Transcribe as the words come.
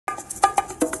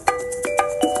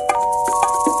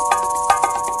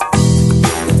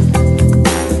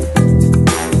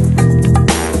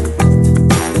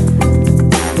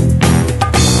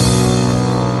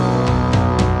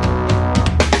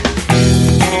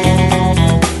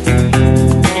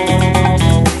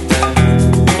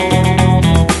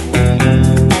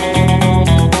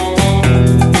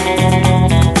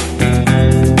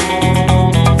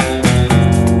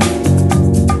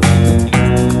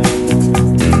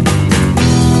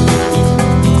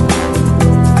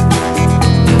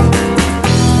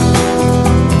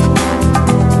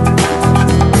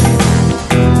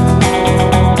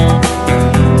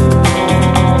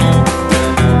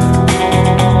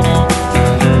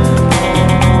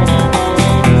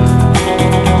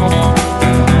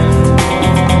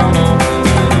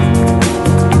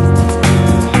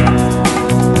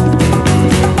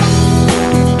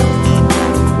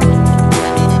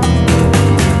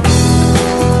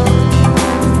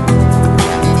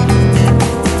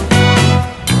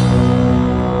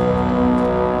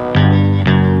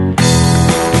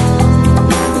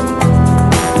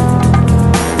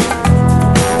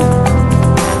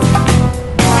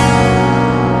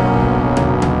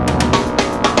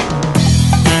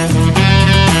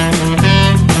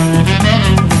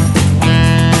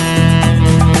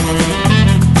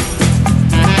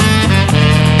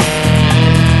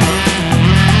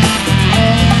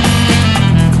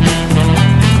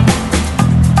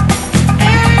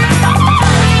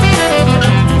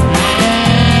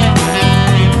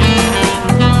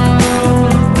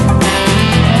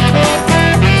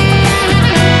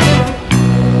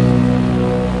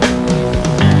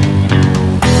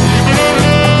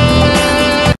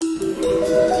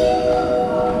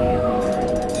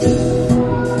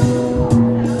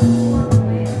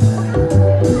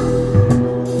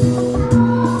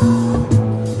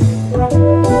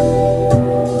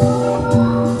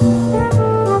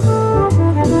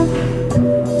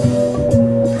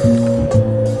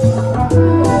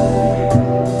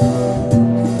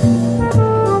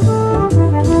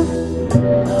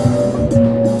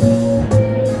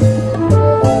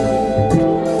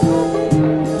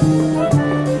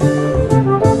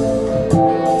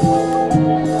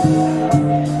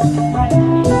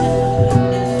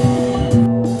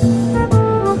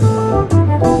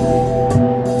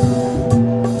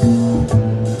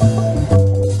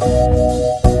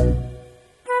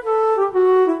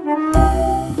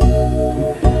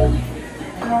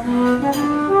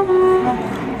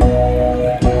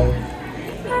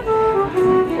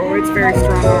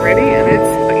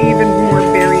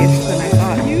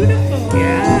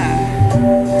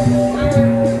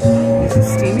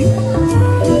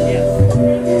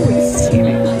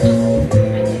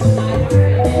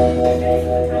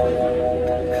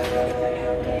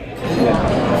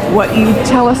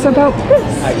tell us about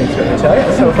this? I can certainly tell you.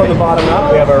 So from the bottom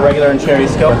up, we have our regular and cherry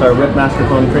skillet with our whipped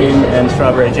mascarpone cream and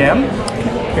strawberry jam.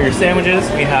 For your sandwiches,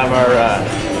 we have our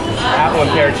apple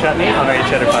and pear chutney on our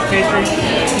cheddar puff pastry,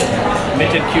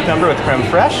 minted cucumber with creme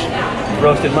fraiche,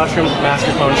 roasted mushrooms with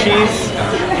mascarpone cheese,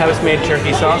 house-made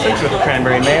turkey sausage with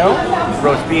cranberry mayo,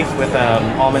 roast beef with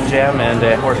almond jam and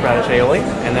horseradish aioli,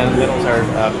 and then in the middle is our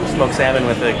smoked salmon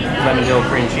with a lemon dill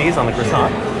cream cheese on the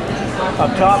croissant.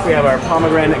 Up top we have our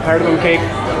pomegranate cardamom cake,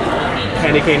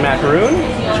 candy cane macaroon,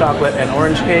 chocolate and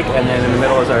orange cake, and then in the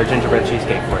middle is our gingerbread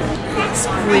cheesecake for you. That's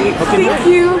great. Thank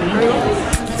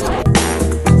you.